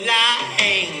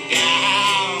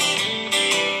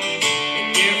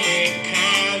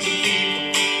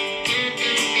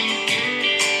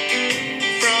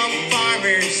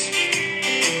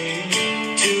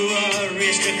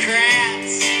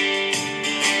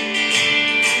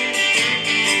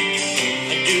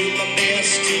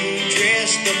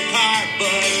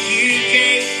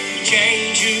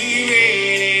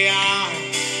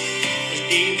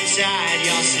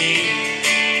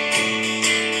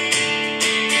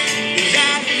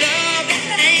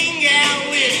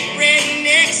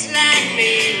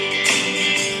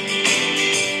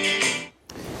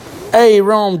Hey,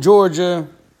 Rome, Georgia.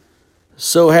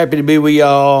 So happy to be with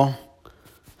y'all.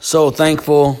 So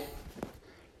thankful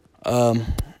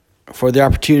for the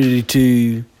opportunity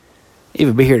to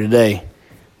even be here today.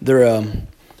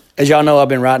 As y'all know, I've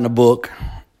been writing a book,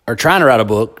 or trying to write a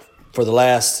book, for the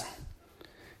last,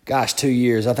 2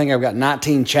 years. I think I've got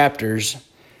 19 chapters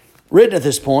written at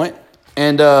this point,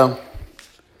 and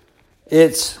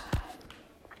it's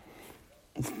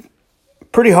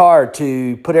pretty hard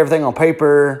to put everything on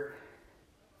paper,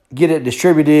 get it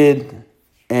distributed,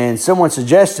 and someone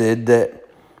suggested that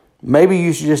maybe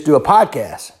you should just do a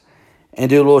podcast and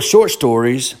do little short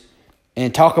stories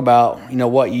and talk about,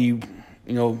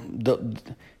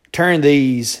 turn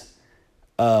these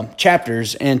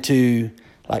chapters into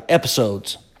like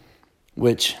episodes,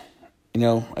 which,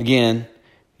 again,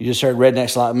 you just heard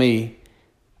Rednecks Like Me.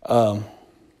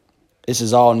 This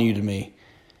is all new to me.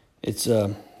 It's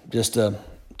just a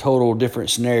total different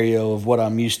scenario of what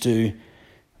I'm used to,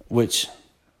 which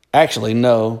actually,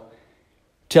 no,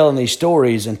 telling these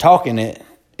stories and talking it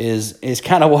is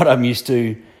kind of what I'm used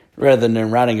to, rather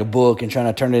than writing a book and trying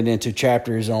to turn it into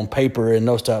chapters on paper and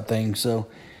those type of things. So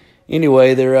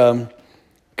anyway, there are a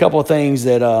couple of things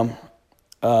that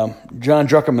John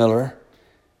Druckenmiller,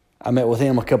 I met with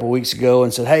him a couple of weeks ago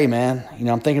and said, hey, man,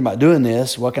 I'm thinking about doing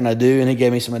this. What can I do? And he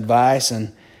gave me some advice,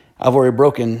 and I've already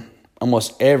broken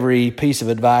almost every piece of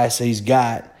advice he's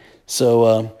got.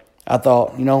 So I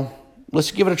thought,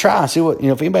 let's give it a try. See what,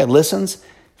 if anybody listens,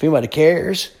 if anybody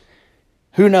cares,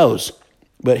 who knows?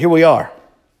 But here we are.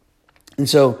 And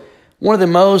so one of the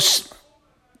most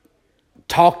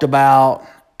talked about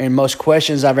and most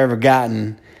questions I've ever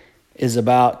gotten is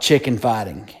about chicken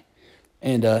fighting.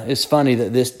 And it's funny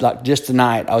that just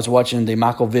tonight, I was watching the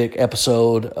Michael Vick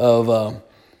episode of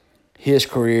his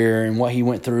career and what he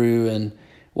went through and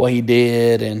what he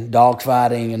did and dog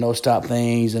fighting and those type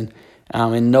things. And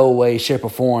I'm in no way, shape, or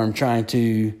form trying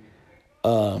to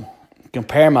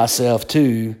compare myself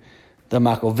to the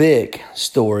Michael Vick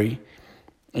story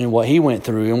and what he went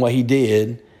through and what he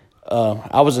did.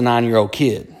 I was a 9-year-old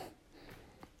kid.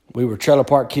 We were trailer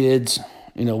park kids.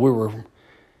 We were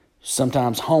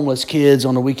sometimes homeless kids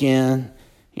on the weekend.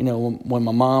 When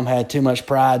my mom had too much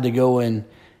pride to go and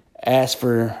ask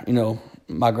for,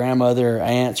 my grandmother or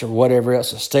aunts or whatever else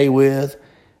to stay with.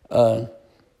 And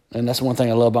that's one thing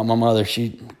I love about my mother.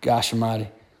 Gosh almighty.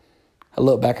 I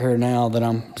look back at her now that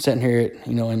I'm sitting here,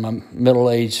 in my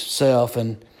middle-aged self,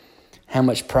 and how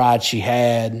much pride she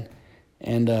had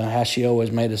and how she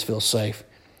always made us feel safe.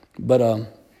 But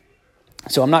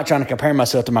so I'm not trying to compare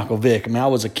myself to Michael Vick. I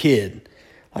was a kid,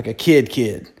 like a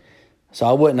kid. So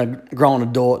I wasn't a grown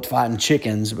adult fighting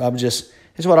chickens.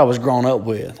 It's what I was grown up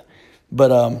with.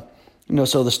 But,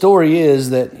 so the story is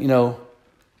that,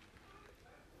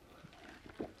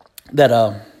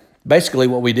 that basically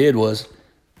what we did was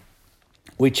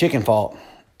we chicken fought,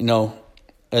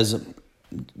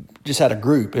 just had a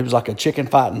group. It was like a chicken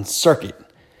fighting circuit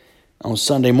on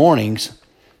Sunday mornings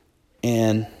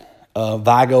in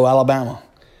Vigo, Alabama.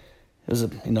 It was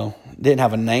didn't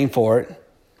have a name for it,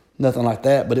 nothing like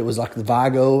that, but it was like the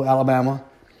Vigo, Alabama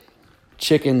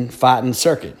chicken fighting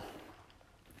circuit.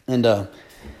 And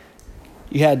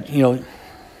you had,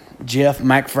 Jeff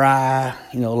McFry,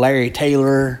 Larry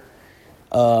Taylor.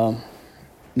 A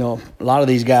lot of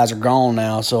these guys are gone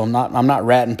now, so I'm not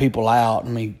ratting people out.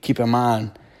 Keep in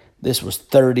mind, this was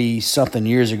 30-something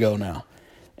years ago now.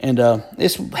 And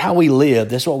it's how we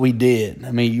lived. That's what we did.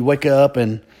 You wake up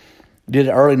and did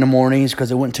it early in the mornings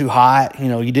because it wasn't too hot.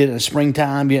 You did it in the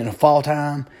springtime, you did it in the fall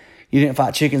time. You didn't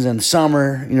fight chickens in the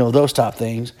summer, those type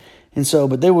things. And so,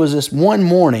 but there was this one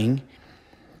morning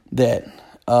that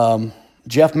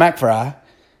Jeff McFry,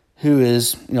 who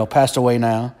is, passed away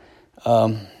now,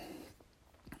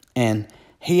 and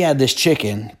he had this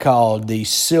chicken called the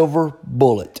Silver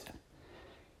Bullet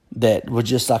that was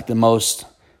just like the most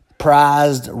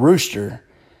prized rooster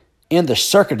in the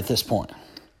circuit at this point.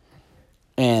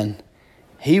 And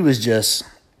he was just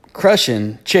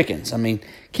crushing chickens.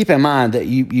 Keep in mind that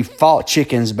you fought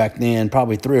chickens back then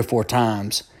probably 3 or 4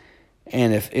 times.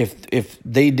 And if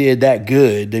they did that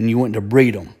good, then you went to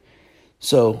breed them.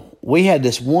 So we had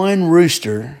this one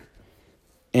rooster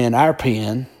in our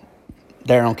pen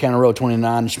there on County Road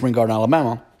 29 in Spring Garden,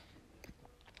 Alabama,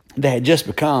 that had just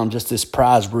become just this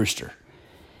prized rooster.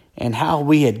 And how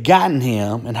we had gotten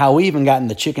him and how we even got in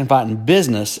the chicken fighting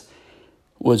business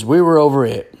was we were over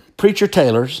at Preacher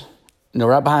Taylor's,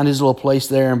 right behind his little place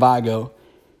there in Vigo,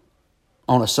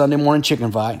 on a Sunday morning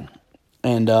chicken fight.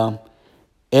 And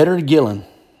Eddard Gillen,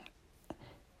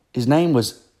 his name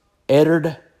was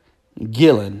Eddard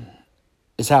Gillen,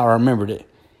 is how I remembered it.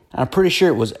 I'm pretty sure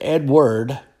it was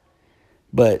Edward,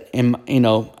 But,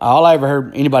 all I ever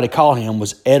heard anybody call him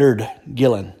was Eddard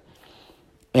Gillen.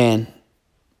 And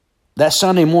that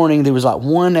Sunday morning, there was like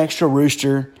one extra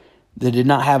rooster that did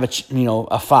not have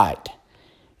a fight.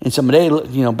 And so my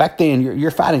daddy, back then,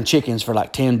 you're fighting chickens for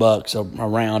like $10 a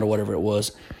round or whatever it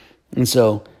was. And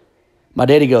so my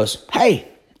daddy goes, "Hey,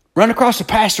 run across the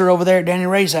pasture over there at Danny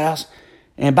Ray's house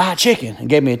and buy a chicken," and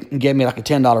gave me like a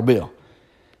 $10 bill.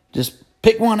 Just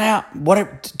pick one out,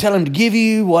 whatever. Tell him to give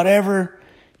you whatever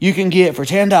you can get for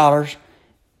 $10,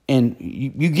 and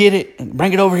you get it and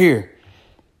bring it over here.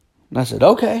 And I said,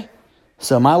 okay.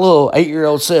 So my little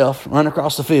 8-year-old self run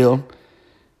across the field,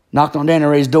 knocked on Danny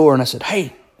Ray's door, and I said,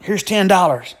 "Hey, here's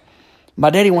 $10. My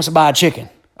daddy wants to buy a chicken,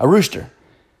 a rooster.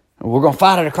 We're gonna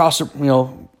fight it across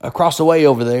the way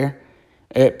over there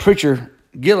at Preacher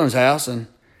Gillen's house, and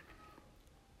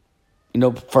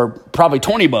for probably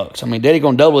 $20. I mean, Daddy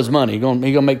gonna double his money.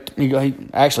 He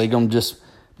actually gonna just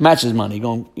match his money. He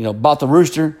gonna bought the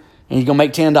rooster, and he's gonna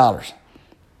make $10.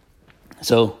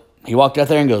 So he walked out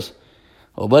there and goes,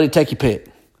 "Well, buddy, take your pick."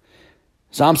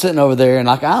 So I'm sitting over there, and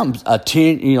like I'm a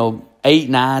 8,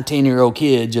 9, 10-year-old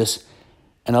kid,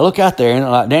 and I look out there, and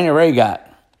like Danny Ray got,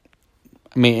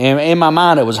 in my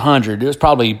mind it was 100. It was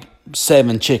probably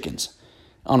 7 chickens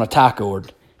on a tie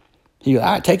cord. He goes,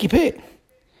 "All right, take your pick."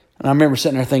 And I remember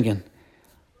sitting there thinking,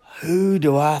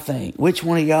 which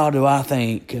one of y'all do I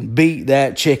think can beat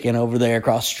that chicken over there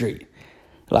across the street?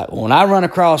 Like, when I run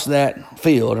across that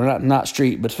field, or not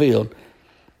street, but field,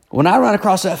 when I run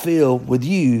across that field with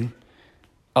you,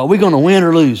 are we going to win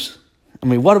or lose?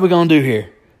 What are we going to do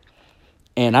here?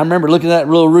 And I remember looking at that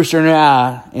little rooster in the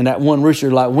eye, and that one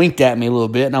rooster like winked at me a little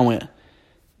bit, and I went,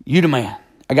 "You the man.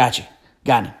 I got you.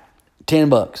 Got him.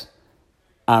 $10.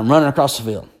 I'm running across the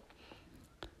field."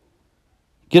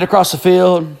 Get across the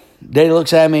field. Daddy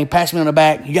looks at me, pats me on the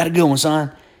back. "You got a good one,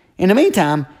 son." In the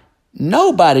meantime,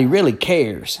 nobody really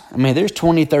cares. There's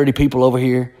 20, 30 people over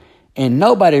here, and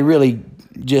nobody really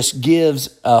just gives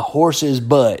a horse's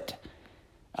butt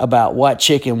about what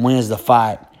chicken wins the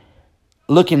fight.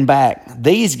 Looking back,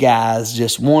 these guys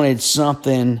just wanted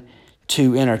something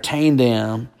to entertain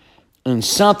them and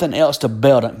something else to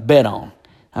bet on.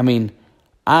 I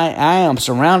am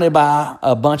surrounded by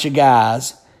a bunch of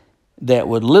guys that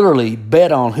would literally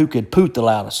bet on who could poot the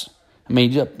loudest. I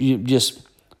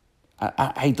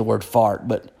hate the word fart,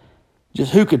 but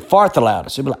just who could fart the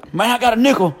loudest. They'd be like, "Man, I got a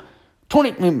nickel,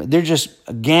 20. They're just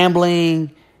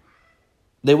gambling.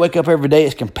 They wake up every day.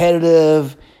 It's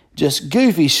competitive, just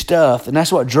goofy stuff. And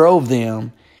that's what drove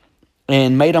them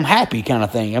and made them happy, kind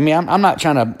of thing. I'm not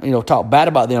trying to, talk bad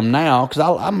about them now, because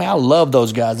I love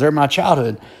those guys. They're my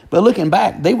childhood. But looking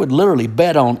back, they would literally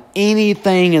bet on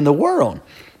anything in the world.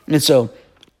 And so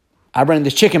I bring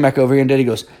this chicken back over here, and Daddy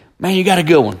goes, "Man, you got a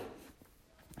good one."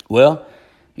 Well,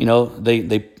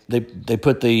 they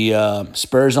put the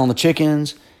spurs on the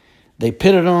chickens. They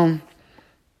pitted them.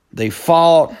 They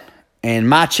fought, and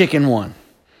my chicken won.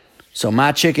 So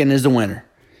my chicken is the winner.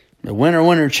 The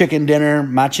winner chicken dinner.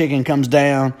 My chicken comes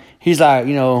down. He's like,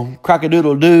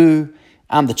 cock-a-doodle-doo.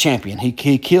 I'm the champion. He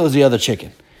kills the other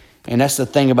chicken. And that's the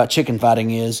thing about chicken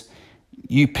fighting is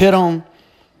you pit them,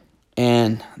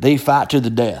 and they fight to the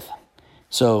death.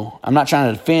 So I'm not trying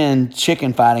to defend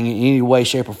chicken fighting in any way,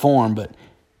 shape, or form, but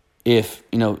if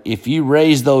you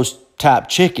raise those type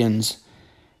chickens,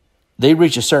 they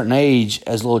reach a certain age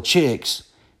as little chicks,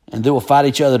 and they will fight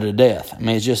each other to death.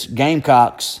 It's just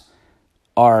gamecocks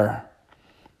are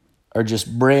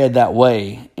just bred that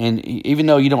way, and even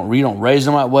though you don't raise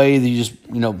them that way, they just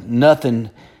nothing.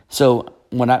 So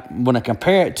when I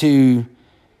compare it to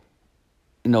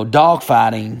dog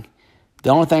fighting, the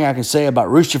only thing I can say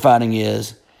about rooster fighting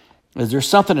is there's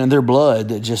something in their blood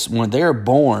that just when they're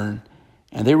born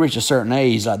and they reach a certain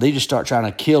age, like they just start trying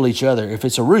to kill each other. If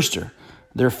it's a rooster,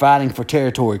 they're fighting for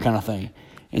territory, kind of thing.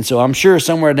 And so I'm sure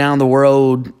somewhere down the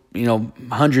road,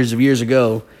 hundreds of years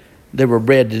ago, they were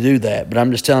bred to do that. But I'm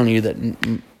just telling you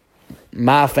that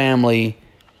my family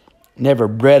never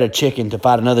bred a chicken to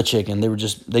fight another chicken.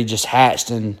 They just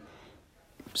hatched, and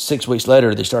 6 weeks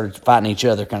later they started fighting each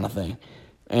other, kind of thing.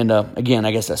 And again,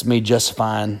 I guess that's me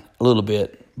justifying a little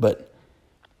bit, but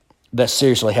that's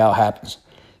seriously how it happens.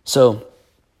 So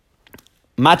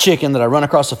my chicken that I run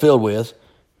across the field with,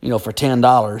 for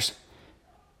 $10,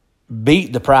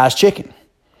 beat the prize chicken.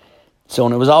 So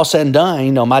when it was all said and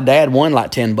done, my dad won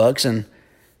like $10, and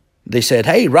they said,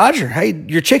 "Hey, Roger,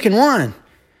 your chicken won.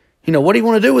 What do you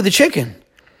want to do with the chicken?"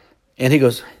 And he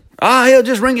goes, "He'll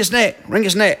just wring his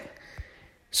neck.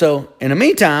 So in the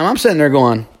meantime, I'm sitting there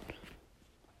going,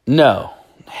 no,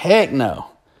 heck no.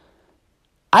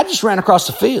 I just ran across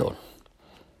the field.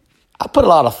 I put a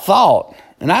lot of thought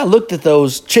And I looked at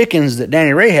those chickens that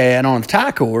Danny Ray had on the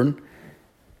tie cord,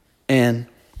 and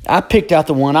I picked out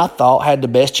the one I thought had the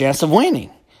best chance of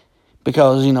winning.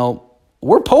 Because,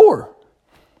 we're poor.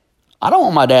 I don't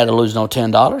want my dad to lose no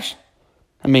 $10.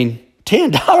 I mean,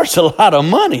 $10 is a lot of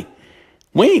money.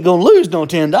 We ain't going to lose no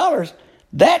 $10.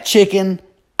 That chicken,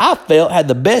 I felt, had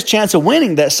the best chance of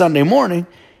winning that Sunday morning.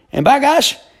 And by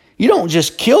gosh, you don't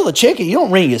just kill the chicken. You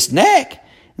don't wring its neck.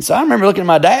 And so I remember looking at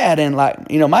my dad and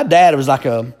my dad was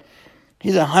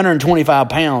he's 125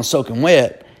 pounds soaking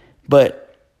wet.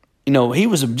 But, he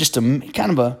was just he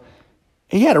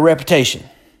had a reputation.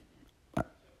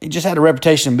 He just had a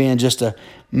reputation of being just a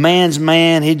man's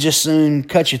man. He'd just soon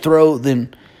cut your throat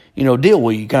than, deal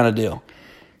with you kind of deal.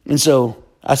 And so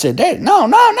I said, Dad, no.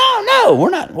 We're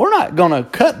not going to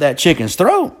cut that chicken's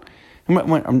throat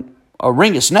or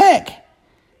wring its neck.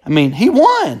 I mean, he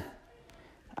won.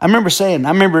 I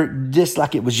remember just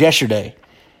like it was yesterday.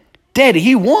 Daddy,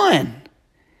 he won.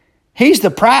 He's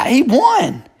the prize. He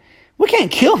won. We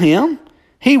can't kill him.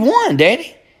 He won,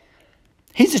 Daddy.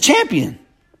 He's a champion.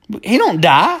 He don't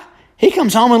die. He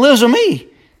comes home and lives with me.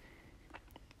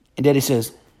 And Daddy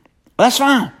says, well, that's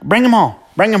fine. Bring him home.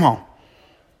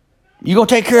 You're going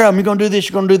to take care of him. You're going to do this.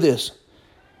 You're going to do this.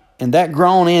 And that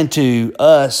grown into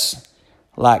us,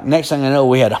 next thing I know,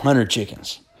 we had 100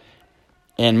 chickens.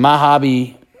 And my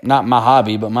hobby, not my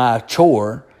hobby, but my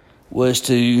chore was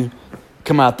to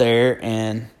come out there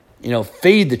and,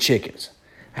 feed the chickens.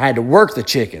 I had to work the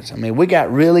chickens. I mean, we got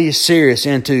really serious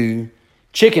into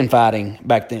chicken fighting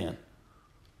back then.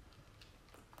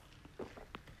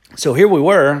 So here we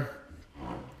were.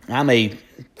 I'm a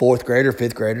 4th grader,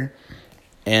 5th grader,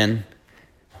 and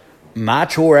my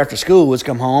chore after school was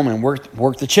come home and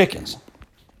work the chickens.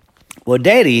 Well,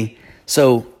 Daddy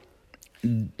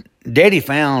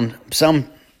found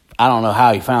I don't know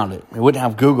how he found it. He wouldn't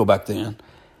have Google back then,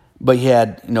 but he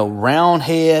had, round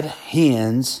head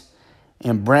hens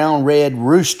and brown red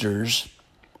roosters.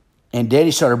 And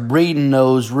Daddy started breeding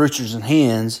those roosters and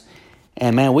hens.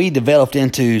 And, man, we developed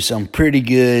into some pretty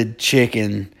good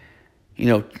chicken,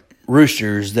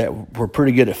 roosters that were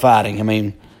pretty good at fighting. I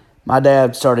mean, my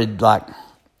dad started,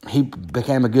 he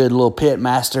became a good little pit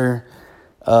master,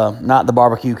 not the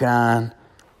barbecue kind.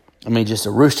 I mean, just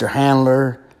a rooster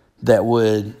handler that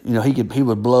would, he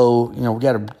would blow, we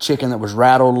got a chicken that was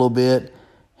rattled a little bit.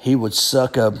 He would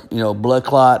suck a, blood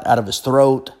clot out of his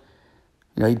throat.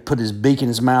 He'd put his beak in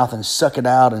his mouth and suck it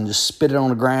out and just spit it on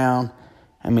the ground.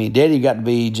 I mean, Daddy got to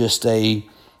be just a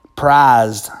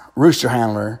prized rooster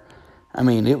handler. I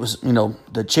mean, it was,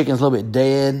 the chicken's a little bit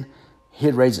dead.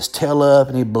 He'd raise his tail up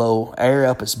and he'd blow air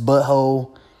up its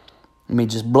butthole. I mean,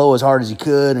 just blow as hard as he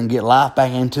could and get life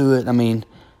back into it. I mean,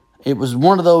 it was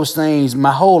one of those things.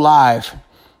 My whole life,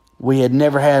 we had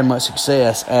never had much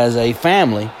success as a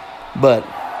family. But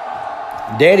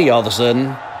Daddy, all of a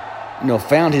sudden,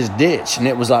 found his ditch, and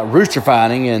it was like rooster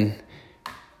fighting, and,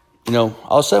 all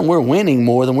of a sudden we're winning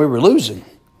more than we were losing,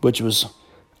 which was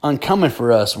uncommon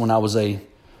for us when I was a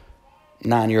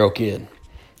 9-year-old kid.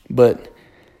 But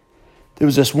there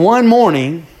was this one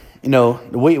morning,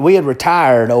 we had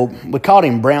retired. We called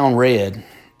him Brown Red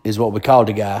is what we called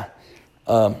the guy.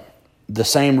 The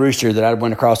same rooster that I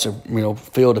went across the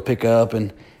field to pick up,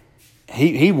 and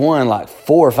he won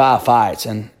 4 or 5 fights,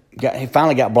 and he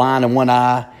finally got blind in one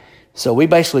eye. So we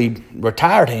basically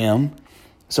retired him.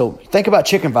 So think about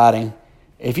chicken fighting.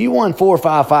 If you won 4 or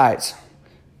 5 fights,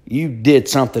 you did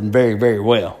something very, very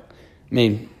well. I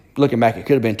mean, looking back, it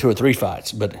could have been 2 or 3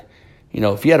 fights. But,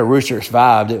 if you had a rooster that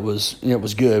survived, it was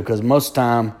good. Because most of the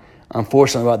time,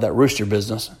 unfortunately, about that rooster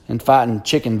business and fighting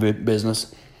chicken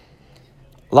business,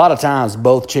 a lot of times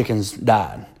both chickens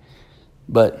died.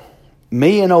 But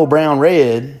me and old Brown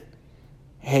Red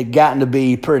had gotten to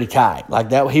be pretty tight.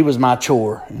 Like that, he was my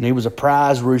chore, and he was a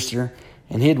prize rooster,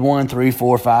 and he'd won 3,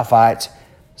 4, 5 fights.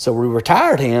 So we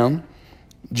retired him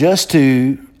just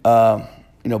to,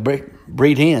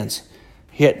 breed hens.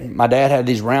 My dad had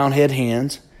these round head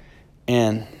hens,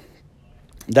 and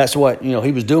that's what,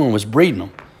 he was doing, was breeding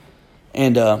them.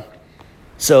 And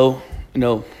so,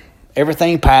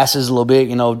 everything passes a little bit.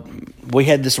 We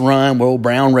had this run with old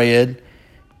Brown Red,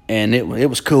 and it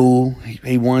was cool.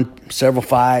 He won several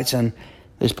fights, and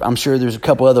I'm sure there's a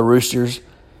couple other roosters.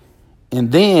 And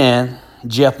then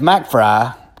Jeff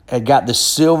McFry had got the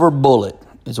silver bullet,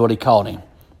 is what he called him.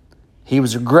 He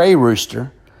was a gray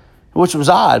rooster, which was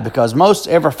odd because most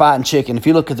ever fighting chicken, if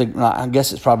you look at I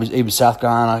guess it's probably even South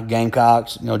Carolina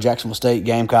Gamecocks, Jacksonville State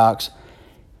Gamecocks,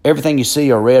 everything you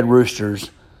see are red roosters,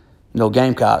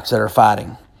 Gamecocks that are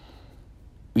fighting.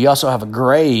 We also have a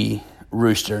gray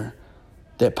rooster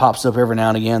that pops up every now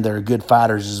and again that are good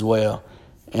fighters as well.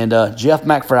 And Jeff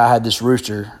McFry had this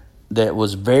rooster that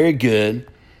was very good,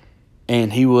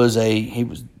 and he was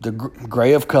the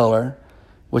gray of color,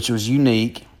 which was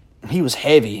unique. He was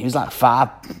heavy. He was like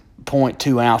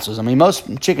 5.2 ounces. I mean,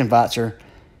 most chicken fights are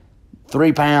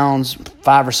 3 pounds,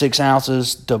 5 or 6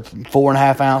 ounces to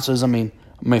 4.5 ounces. I mean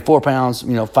 4 pounds,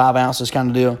 5 ounces kind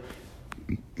of deal.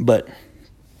 But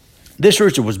this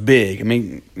rooster was big. I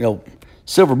mean,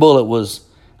 Silver Bullet was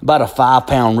about a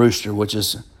 5-pound rooster, which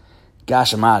is,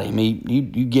 gosh almighty. I mean,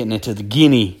 you getting into the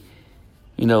guinea,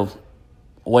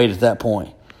 weight at that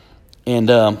point. And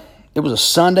it was a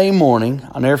Sunday morning.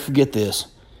 I'll never forget this.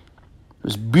 It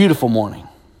was a beautiful morning.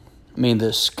 I mean,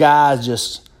 the sky is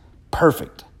just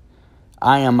perfect.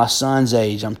 I am my son's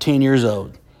age. I'm 10 years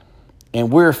old.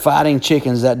 And we're fighting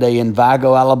chickens that day in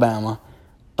Vigo, Alabama,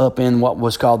 up in what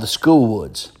was called the school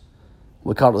woods.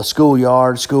 We called it the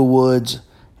schoolyard, school woods.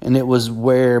 And it was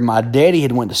where my daddy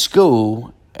had went to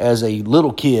school as a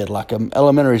little kid, like an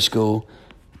elementary school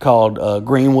called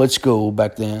Greenwood School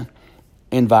back then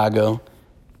in Vigo.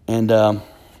 And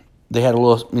they had a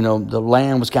little, the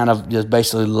land was kind of just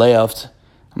basically left.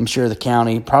 I'm sure the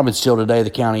county, probably still today, the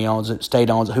county owns it, state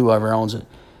owns it, whoever owns it.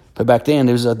 But back then,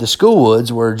 it was the school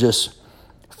woods were just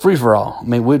free-for-all. I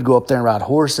mean, we'd go up there and ride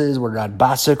horses, we'd ride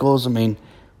bicycles,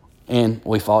 and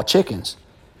we fought chickens.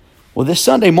 Well, this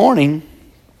Sunday morning,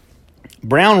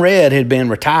 Brown Red had been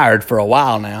retired for a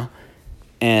while now,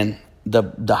 and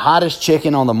the hottest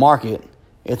chicken on the market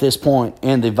at this point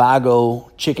in the Vigo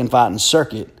chicken fighting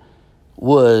circuit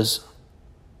was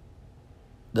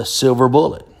the Silver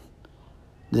Bullet,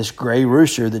 this gray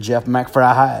rooster that Jeff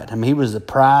McFry had. I mean, he was the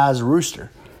prize rooster.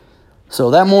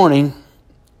 So that morning,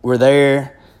 we're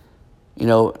there.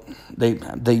 I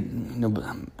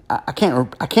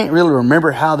can't really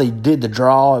remember how they did the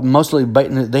draw. Mostly,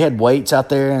 they had weights out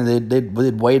there, and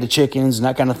they'd weigh the chickens and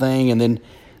that kind of thing, and then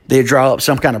they'd draw up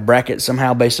some kind of bracket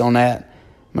somehow based on that.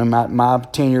 I mean, my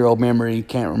 10-year-old memory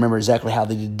can't remember exactly how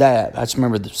they did that. I just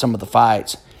remember some of the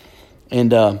fights.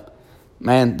 And,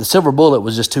 man, the Silver Bullet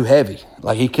was just too heavy.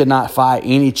 Like, he could not fight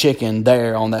any chicken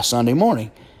there on that Sunday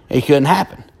morning. It couldn't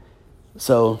happen.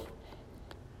 So,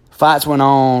 fights went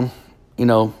on,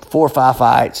 4 or 5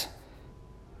 fights.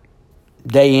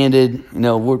 Day ended,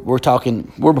 we're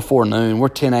talking, we're before noon. We're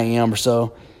 10 a.m. or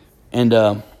so. And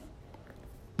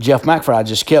Jeff McFry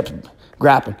just kept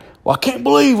griping. Well, I can't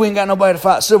believe we ain't got nobody to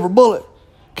fight Silver Bullet.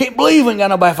 Can't believe we ain't got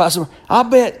nobody to fight Silver. I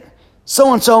bet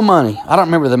so-and-so money. I don't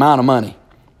remember the amount of money.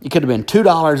 It could have been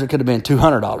 $2. It could have been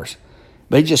 $200.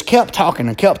 But he just kept talking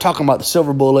about the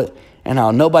Silver Bullet and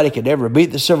how nobody could ever beat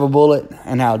the Silver Bullet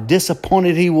and how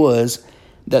disappointed he was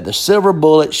that the Silver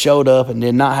Bullet showed up and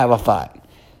did not have a fight.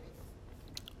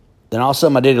 Then all of a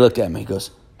sudden my daddy looked at me. He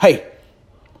goes, hey.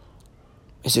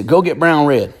 He said, go get Brown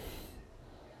Red.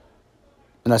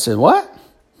 And I said, what?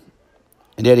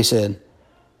 And Daddy said,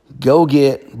 go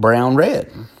get Brown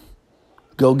Red.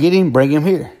 Go get him, bring him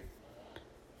here.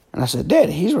 And I said,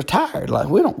 Daddy, he's retired. Like,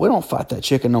 we don't fight that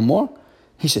chicken no more.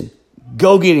 He said,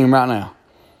 go get him right now.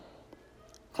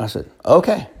 I said,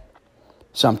 okay.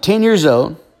 So I'm 10 years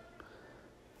old.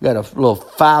 Got a little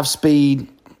 5-speed,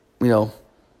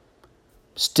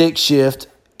 stick shift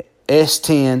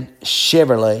S10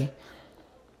 Chevrolet.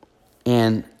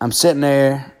 And I'm sitting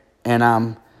there, and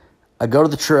I go to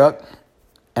the truck,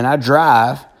 and I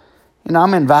drive.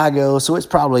 I'm in Vigo, so it's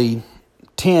probably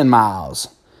 10 miles.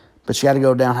 But you got to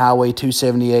go down Highway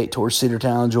 278 towards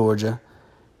Cedartown, Georgia,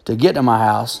 to get to my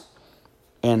house.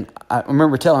 And I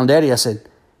remember telling Daddy, I said,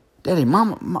 Daddy,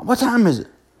 Mama, what time is it?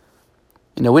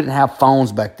 We didn't have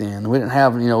phones back then. We didn't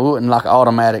have, we wasn't like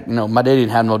automatic. My daddy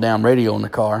didn't have no damn radio in the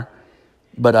car.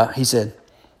 But he said,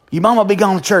 your mama will be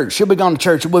gone to church. She'll be gone to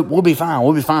church. We'll be fine.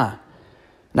 We'll be fine.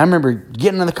 And I remember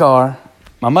getting in the car.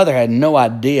 My mother had no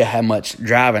idea how much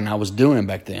driving I was doing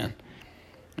back then.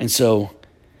 And so,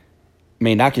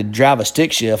 I could drive a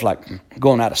stick shift like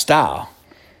going out of style.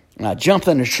 And I jumped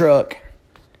in the truck,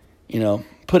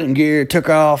 put it in gear, took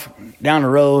off down the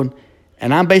road,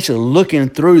 and I'm basically looking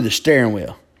through the steering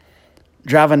wheel,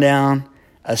 driving down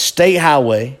a state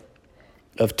highway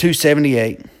of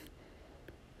 278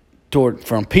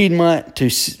 from Piedmont to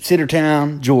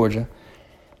Cedartown, Georgia.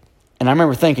 And I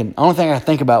remember thinking, the only thing I could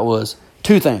think about was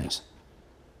 2 things.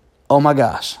 Oh my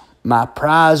gosh, my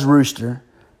prize rooster,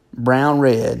 Brown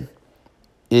Red,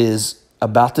 is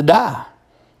about to die.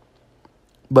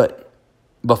 But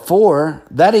before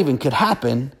that even could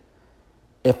happen,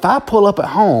 if I pull up at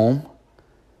home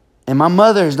and my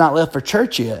mother has not left for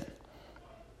church yet,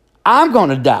 I'm going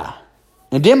to die.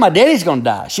 And then my daddy's going to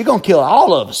die. She's going to kill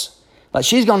all of us. Like,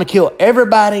 she's going to kill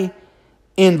everybody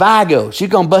in Vigo. She's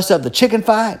going to bust up the chicken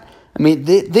fight. I mean,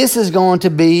 this is going to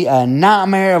be a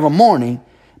nightmare of a morning.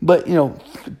 But,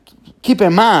 keep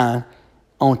in mind,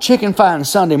 on chicken fighting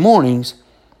Sunday mornings,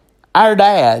 our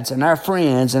dads and our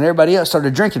friends and everybody else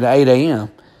started drinking at 8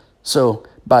 a.m. So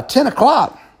by 10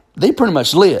 o'clock, they pretty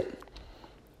much lit.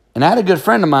 And I had a good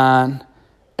friend of mine,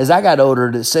 as I got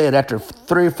older, that said after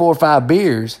 3, 4, 5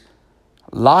 beers,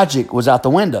 logic was out the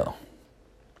window.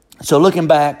 So looking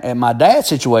back at my dad's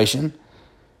situation,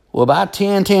 well, about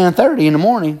 10:30 in the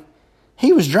morning,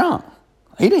 he was drunk.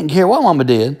 He didn't care what mama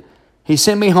did. He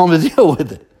sent me home to deal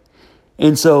with it.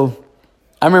 And so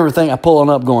I remember pulling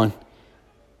up going,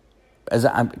 because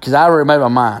I already made my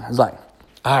mind. I was like,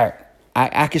 all right,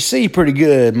 I could see pretty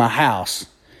good my house.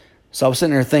 So I was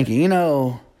sitting there thinking,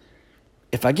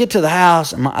 if I get to the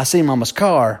house and I see mama's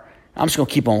car, I'm just going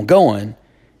to keep on going.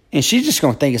 And she's just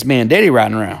going to think it's me and daddy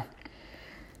riding around.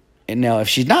 And now if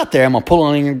she's not there, I'm going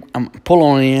to pull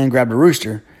on in, grab the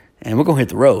rooster, and we're going to hit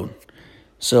the road.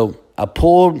 So I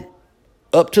pulled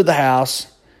up to the house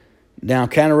down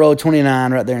County Road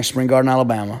 29 right there in Spring Garden,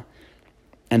 Alabama,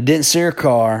 and didn't see her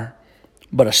car,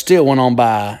 but I still went on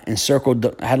by and circled,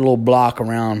 had a little block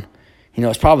around,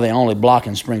 it's probably the only block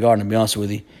in Spring Garden, to be honest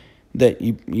with you, that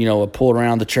I pulled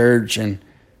around the church and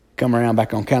come around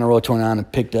back on County Road 29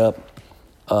 and picked up,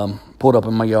 pulled up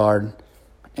in my yard,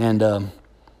 and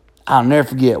I'll never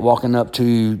forget walking up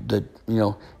to the,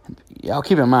 y'all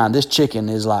keep in mind, this chicken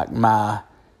is like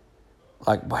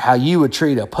how you would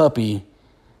treat a puppy.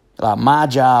 Like my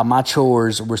job, my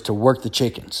chores was to work the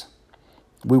chickens.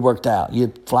 We worked out.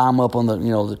 You'd fly them up on the,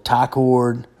 the tie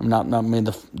cord.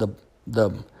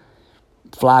 The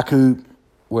fly coop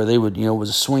where they would, was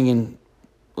a swinging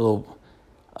little,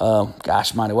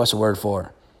 what's the word for it?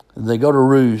 They go to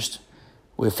roost.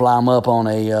 We'd fly them up on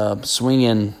a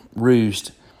swinging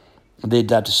roost.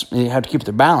 They'd have to keep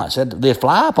their balance. They'd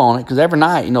fly up on it because every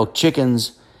night,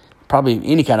 chickens, probably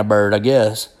any kind of bird, I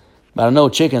guess, but I know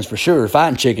chickens for sure,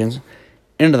 fighting chickens,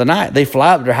 end of the night, they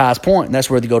fly up to their highest point, and that's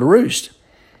where they go to roost.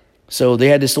 So they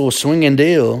had this little swinging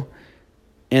deal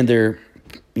in their,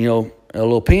 a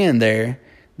little pen there.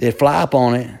 They'd fly up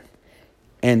on it,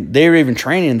 and they were even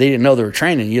training. They didn't know they were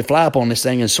training. You'd fly up on this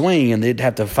thing and swing, and they'd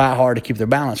have to fight hard to keep their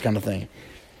balance kind of thing.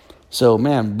 So,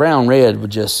 man, Brown Red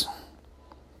was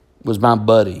my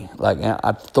buddy. Like,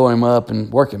 I'd throw him up and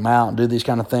work him out and do these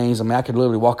kind of things. I mean, I could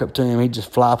literally walk up to him. He'd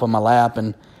just fly up on my lap,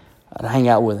 and I'd hang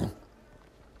out with him.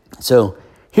 So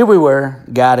here we were,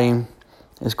 got him.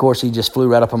 Of course, he just flew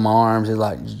right up in my arms. He's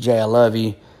like, Jay, I love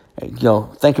you.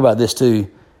 Think about this, too.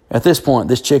 At this point,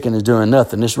 this chicken is doing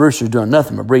nothing. This rooster is doing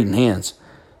nothing but breeding hens.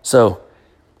 So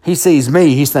he sees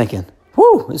me. He's thinking,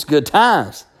 whoo, it's good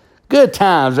times. Good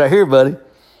times right here, buddy.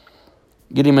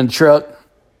 Get him in the truck.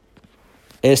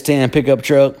 S10 pickup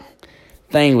truck.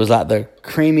 Thing was like the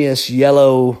creamiest,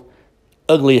 yellow,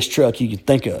 ugliest truck you could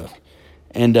think of.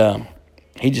 And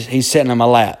he's sitting on my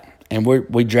lap. And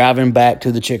we driving back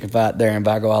to the chicken fight there in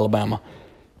Vigo, Alabama.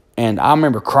 And I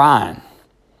remember crying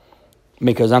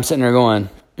because I'm sitting there going,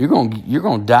 you're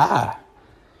gonna die.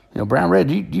 Brown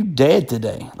Red, you dead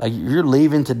today. Like, you're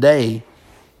leaving today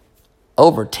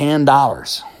over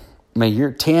 $10. I mean,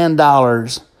 you're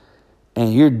 $10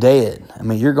 and you're dead. I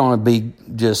mean, you're going to be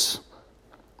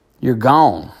you're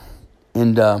gone.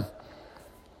 And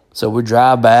so we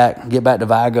drive back, get back to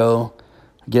Vigo,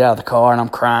 get out of the car, and I'm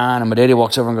crying. And my daddy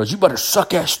walks over and goes, you better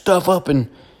suck that stuff up and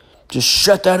just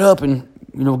shut that up and,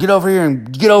 get over here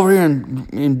and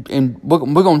we're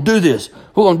going to do this.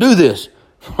 We're going to do this.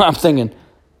 I'm thinking,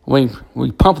 we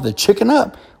pump the chicken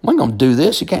up. We ain't going to do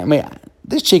this. You can't,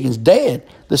 this chicken's dead.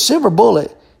 The silver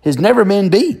bullet has never been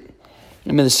beat.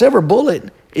 The silver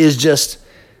bullet is just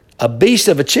a beast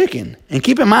of a chicken. And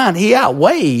keep in mind, he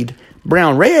outweighed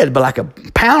Brown Red by like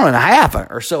 1.5 pounds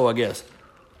or so, I guess.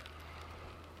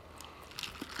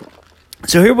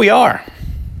 So here we are.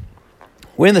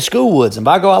 We're in the school woods in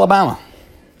Vigo, Alabama.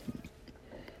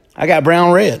 I got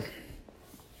Brown Red.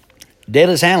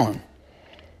 Deadliest Handling.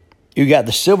 You got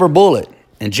the Silver Bullet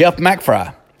and Jeff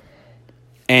McFry.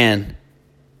 And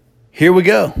here we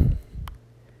go.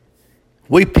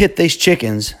 We pit these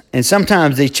chickens, and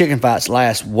sometimes these chicken fights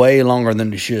last way longer than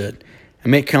they should.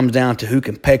 And it comes down to who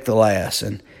can peck the last.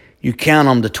 And you count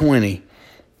them to 20,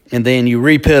 and then you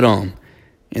repit them.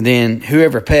 And then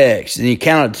whoever pecks, and you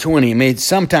count it to 20.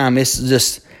 Sometimes it's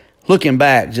just, looking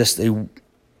back, just the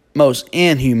most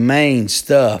inhumane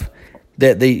stuff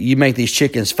that you make these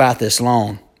chickens fight this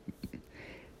long.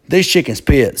 These chickens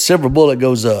pit. Silver Bullet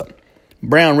goes up.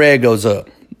 Brown Red goes up.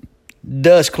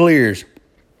 Dust clears.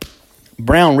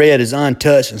 Brown Red is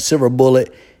untouched, and Silver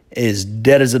Bullet is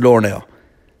dead as a doornail.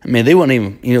 They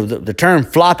wouldn't even, the term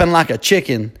flopping like a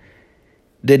chicken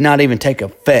did not even take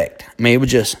effect. I mean, it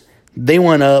was just, they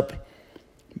went up,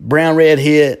 Brown Red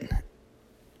hit,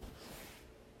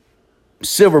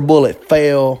 Silver Bullet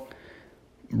fell,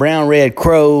 Brown Red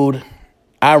crowed.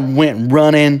 I went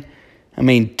running. I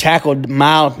mean, tackled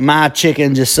my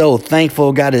chicken, just so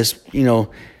thankful, got his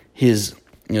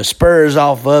spurs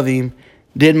off of him,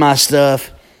 did my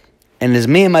stuff. And as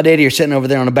me and my daddy are sitting over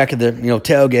there on the back of the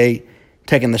tailgate,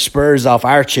 taking the spurs off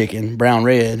our chicken, Brown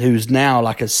Red, who's now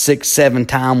like a 6-7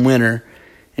 time winner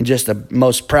and just the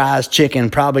most prized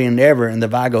chicken probably ever in the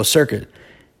Vigo circuit.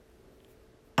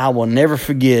 I will never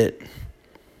forget,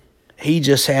 he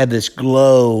just had this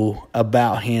glow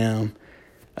about him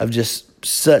of just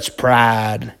such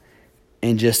pride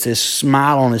and just this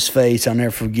smile on his face I'll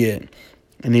never forget.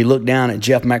 And he looked down at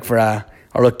Jeff McFry,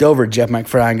 or looked over at Jeff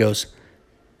McFry and goes,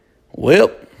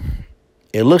 "Well,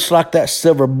 it looks like that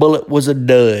Silver Bullet was a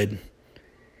dud."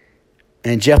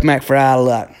 And Jeff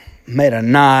McFry made a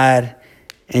nod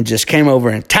and just came over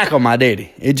and tackled my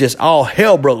daddy. It just, all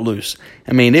hell broke loose.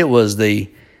 I mean, it was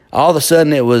all of a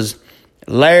sudden it was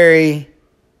Larry,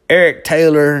 Eric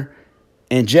Taylor,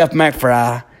 and Jeff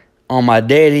McFry on my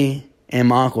daddy and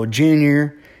my Uncle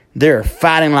Junior. They're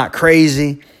fighting like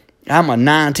crazy. I'm a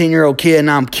 19-year-old kid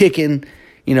and I'm kicking,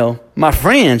 my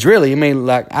friends, really. I mean,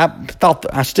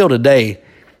 I still today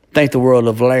think the world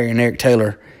of Larry and Eric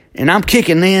Taylor. And I'm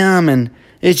kicking them, and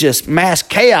it's just mass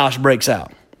chaos breaks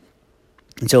out.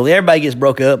 And so everybody gets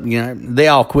broke up. They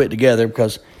all quit together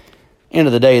because, end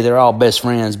of the day, they're all best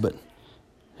friends. But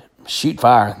shoot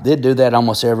fire, they'd do that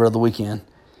almost every other weekend.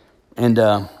 And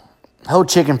the whole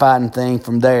chicken fighting thing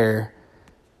from there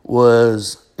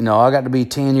was, I got to be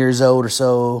 10 years old or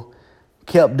so,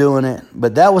 kept doing it.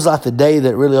 But that was like the day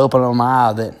that really opened up my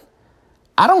eye that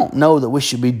I don't know that we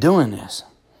should be doing this.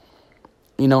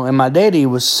 And my daddy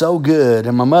was so good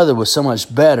and my mother was so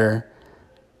much better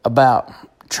about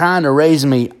trying to raise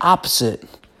me opposite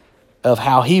of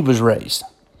how he was raised.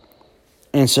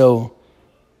 And so,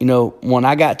 when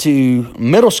I got to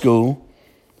middle school,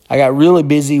 I got really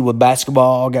busy with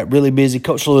basketball. I got really busy.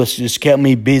 Coach Lewis just kept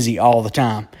me busy all the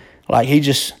time.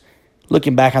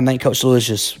 Looking back, I think Coach Lewis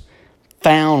just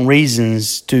found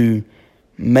reasons to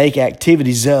make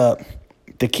activities up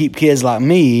to keep kids like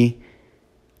me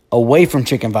away from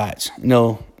chicken fights,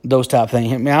 those type of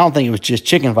things. I mean, I don't think it was just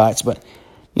chicken fights, but,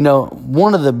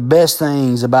 one of the best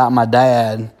things about my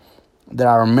dad that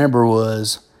I remember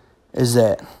is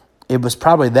that it was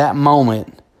probably that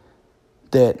moment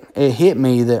that it hit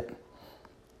me that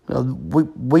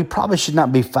we probably should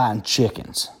not be fighting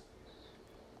chickens.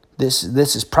 This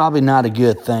is probably not a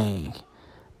good thing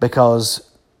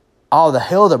because all the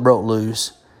hell that broke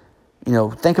loose,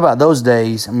 think about those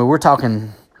days. I mean, we're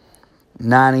talking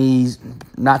 90s,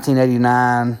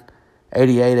 1989,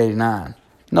 88, 89.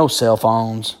 No cell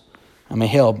phones. I mean,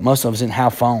 hell, most of us didn't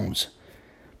have phones.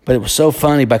 But it was so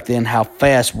funny back then how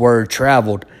fast word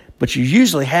traveled. But you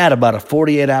usually had about a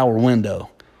 48-hour window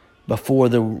before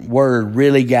the word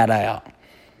really got out.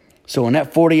 So when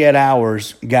that 48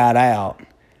 hours got out,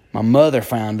 my mother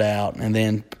found out, and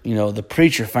then, the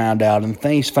preacher found out, and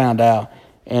things found out,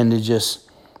 and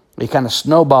it kind of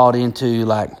snowballed into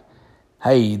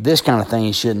hey, this kind of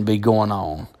thing shouldn't be going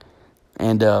on.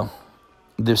 And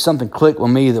there's something clicked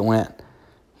with me that went,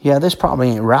 yeah, this probably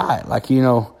ain't right.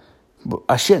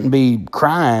 I shouldn't be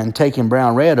crying, taking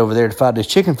Brown Red over there to fight this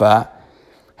chicken fight.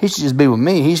 He should just be with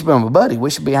me. He should be my buddy. We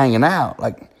should be hanging out.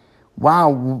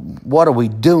 What are we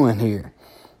doing here?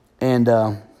 And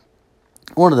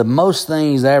one of the most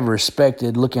things I ever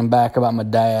respected looking back about my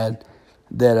dad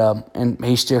and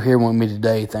he's still here with me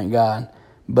today, thank God.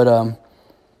 But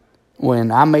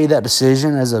when I made that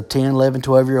decision as a 10, 11,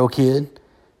 12-year-old kid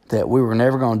that we were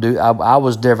never going to do, I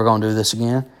was never going to do this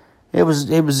again, it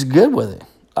was good with it.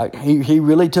 He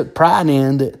really took pride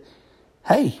in that,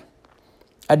 hey,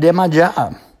 I did my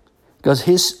job. Because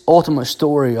his ultimate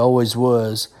story always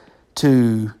was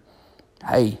to,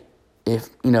 hey, if,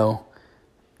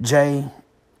 Jay,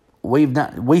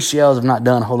 we shells have not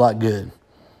done a whole lot good.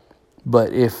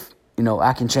 But if,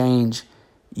 I can change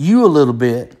you a little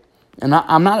bit, and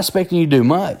I'm not expecting you to do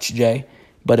much, Jay,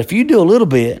 but if you do a little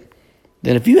bit,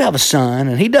 then if you have a son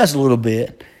and he does a little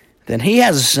bit, then he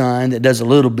has a son that does a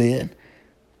little bit,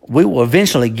 we will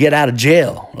eventually get out of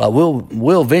jail.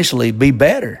 We'll eventually be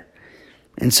better.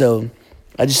 And so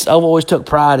I've always took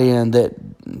pride in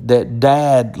that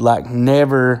Dad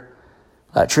never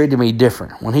treated me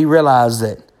different. When he realized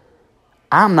that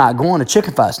I'm not going to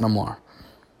chicken fights no more,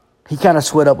 he kind of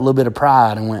sweat up a little bit of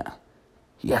pride and went,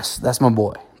 yes, that's my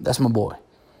boy. That's my boy.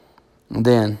 And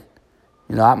then,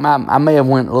 I may have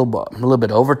went a little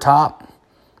bit over top,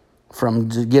 from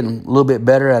just getting a little bit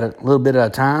better at a little bit at a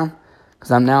time.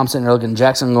 Because I'm sitting there looking at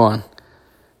Jackson going,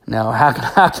 now how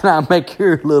can I make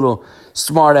your little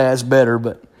smart ass better?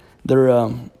 But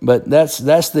that's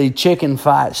the chicken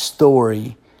fight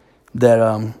story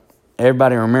that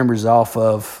everybody remembers off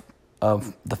of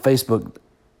the Facebook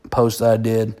post that I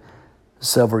did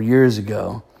several years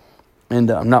ago, and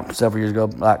not several years ago,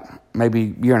 like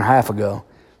maybe a year and a half ago.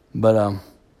 But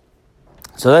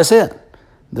so that's it.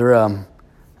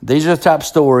 These are the type of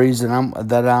stories that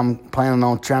I'm planning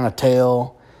on trying to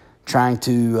tell, trying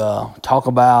to talk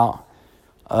about.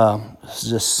 It's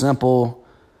just simple.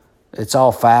 It's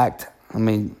all fact. I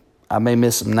mean, I may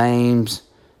miss some names,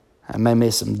 I may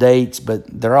miss some dates, but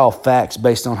they're all facts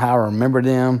based on how I remember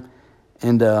them,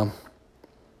 and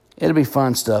it'll be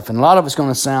fun stuff. And a lot of it's going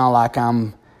to sound like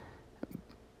I'm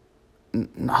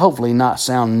hopefully not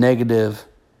sound negative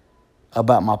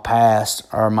about my past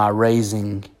or my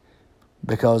raising,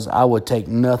 because I would take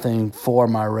nothing for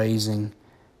my raising.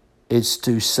 It's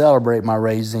to celebrate my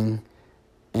raising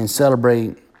and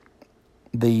celebrate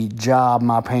the job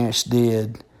my parents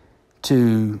did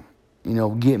to,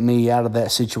 get me out of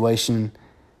that situation.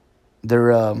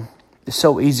 It's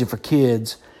so easy for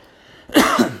kids.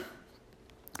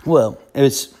 Well,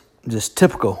 it's just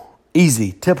typical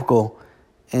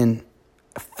and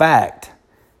fact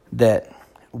that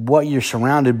what you're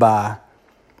surrounded by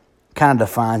kind of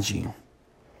defines you.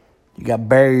 You got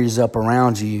barriers up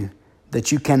around you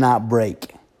that you cannot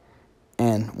break.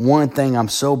 And one thing I'm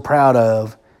so proud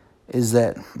of is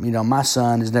that, my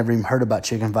son has never even heard about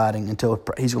chicken fighting until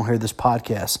he's going to hear this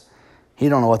podcast. He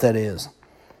don't know what that is.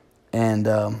 And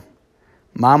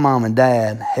my mom and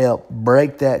dad helped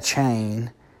break that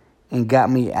chain and got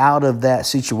me out of that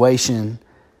situation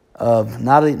of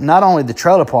not only the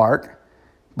trailer park,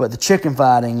 but the chicken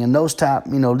fighting and those type,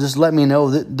 just let me know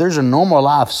that there's a normal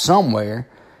life somewhere.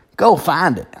 Go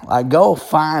find it. Go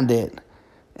find it.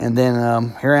 And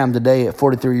then here I am today at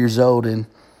 43 years old, and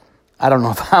I don't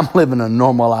know if I'm living a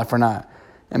normal life or not.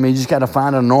 I mean, you just got to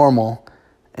find a normal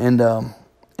and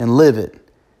live it.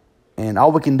 And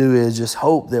all we can do is just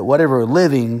hope that whatever we're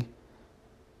living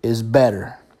is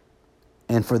better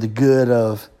and for the good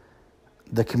of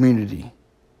the community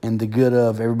and the good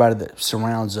of everybody that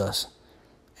surrounds us.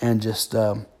 And just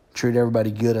treat everybody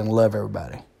good and love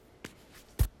everybody.